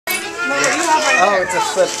Oh, it's a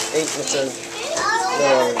flip. It's a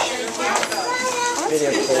little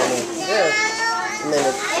video camera. Yeah. And then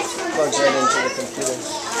it plugs right into the computer.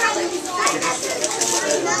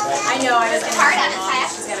 I know, I was going to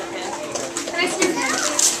have she's got a pin. Can I see your pen?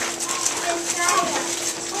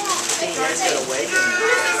 You guys got a wig?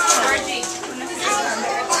 Margie.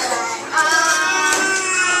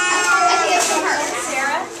 I think it's from her.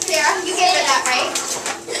 Sarah? Sarah, you gave her that, right?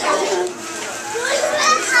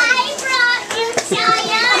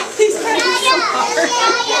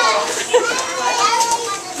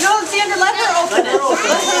 No, Xander, let her open it.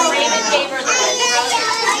 Raymond gave her the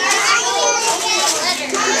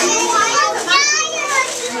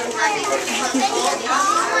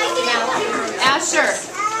Asher.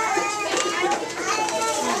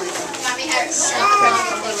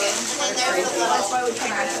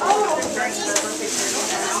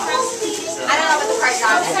 I don't know what the price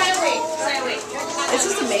on it. It's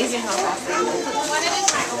just amazing how fast they move.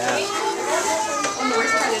 And the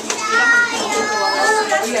worst part is you don't have to do it all.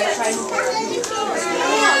 We gotta try to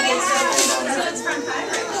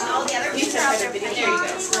you said the video. There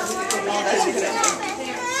you go.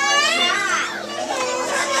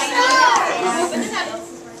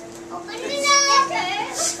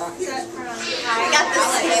 I got the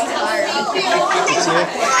same color.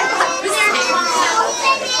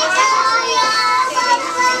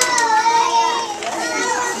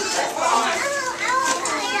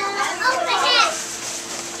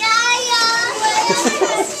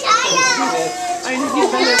 I mean, he's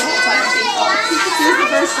been there the whole time. He's the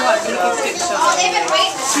first one. He keeps getting shown.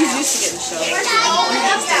 He's used to getting shown.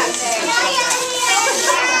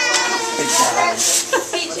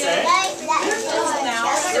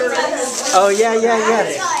 Oh, yeah, yeah, yeah.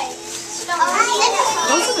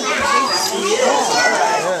 Those are the big things.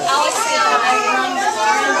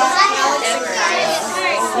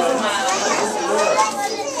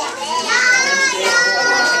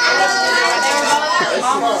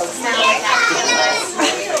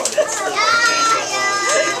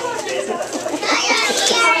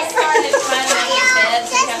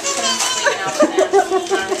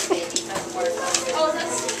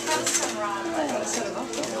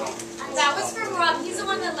 That was from Rob. He's the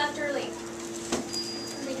one that left early.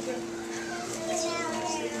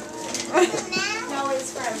 No, it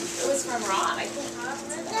was from Rob. I think.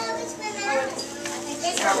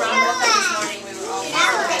 It's from Rob. Woke up this morning. We were all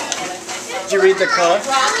Did you read the card?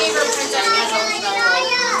 Rob gave her Princess Hazel's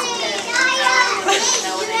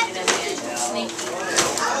sneaky.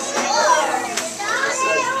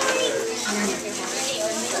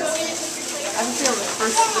 I feel the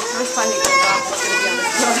first time he goes off is going to be on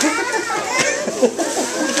his cover.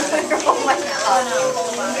 Oh my God.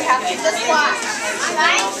 We have to just watch.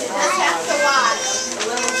 Right? Just have to watch.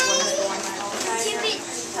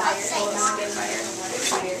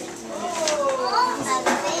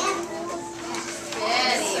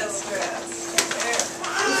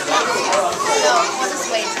 No, we'll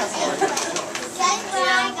just wait until the end.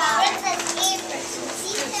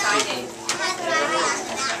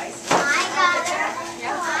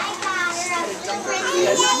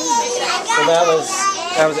 So that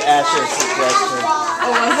was Asher's suggestion.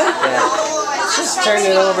 Oh, was it? Yeah. Just turn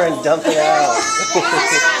it over and dump it out.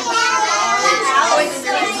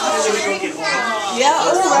 Yeah,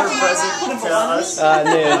 Her present to us. No.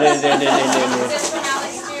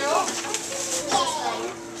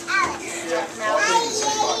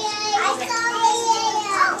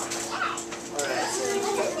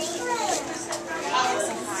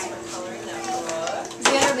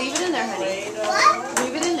 Xander, leave it in there, honey.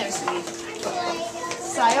 Leave it in there, sweetie.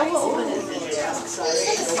 Saya will open it.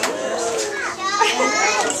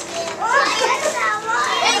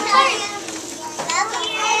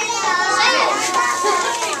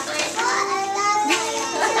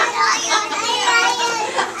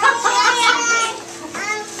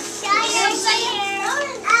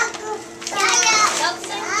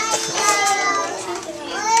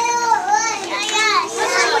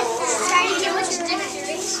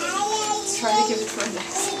 Try to give it to her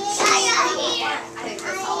next.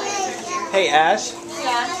 Hey, Ash.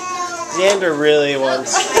 Yeah. Xander really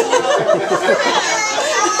wants.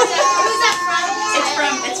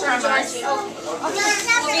 It's from Georgie.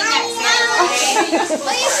 We'll be next year.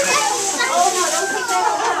 Oh, no, don't take that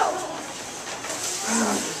out.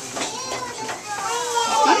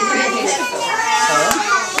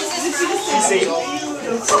 See?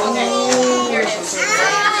 Okay, here it is.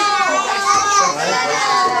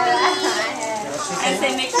 I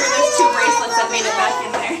say make sure there's 2 bracelets that made it back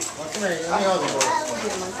in there. Come here, let me hold you.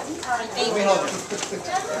 Let me hold you.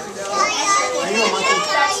 Are you a monkey?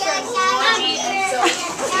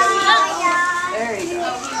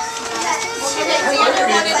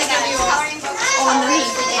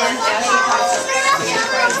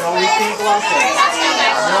 No, we can't go out there.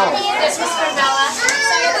 No. This was for Bella.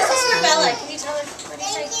 Sorry, this was for Bella. Can you tell her what to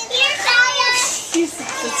say? Here, Bella.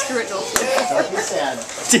 Let's screw it, Joel. Don't be sad.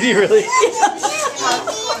 Did he really? This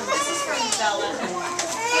is from Bella.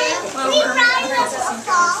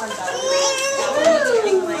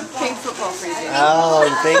 Pink football freezing. Oh,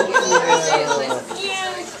 thank you.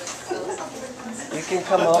 You can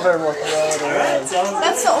come over and we'll throw it around.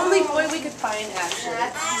 That's the only boy we could find, actually.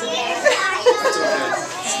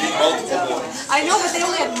 I know, but they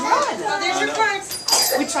only had one. Oh, there's your cards.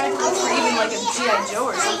 We tried to look for even like a G.I. Joe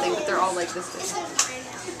or something, but they're all like this big.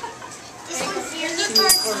 Here's your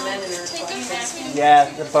cards. For men in her Take them back. Yeah,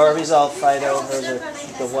 the Barbies all fight over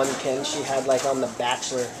the one Ken she had like on The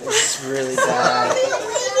Bachelor. It's really bad.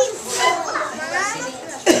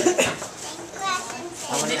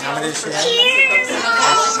 How many does she have?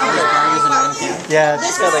 How many Barbies in one can? Yeah,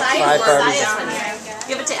 she's got like 5 Barbies.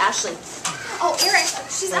 Give it to Ashley. Oh, Erin,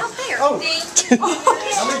 she's out there. Oh.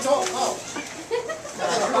 How many total? Oh.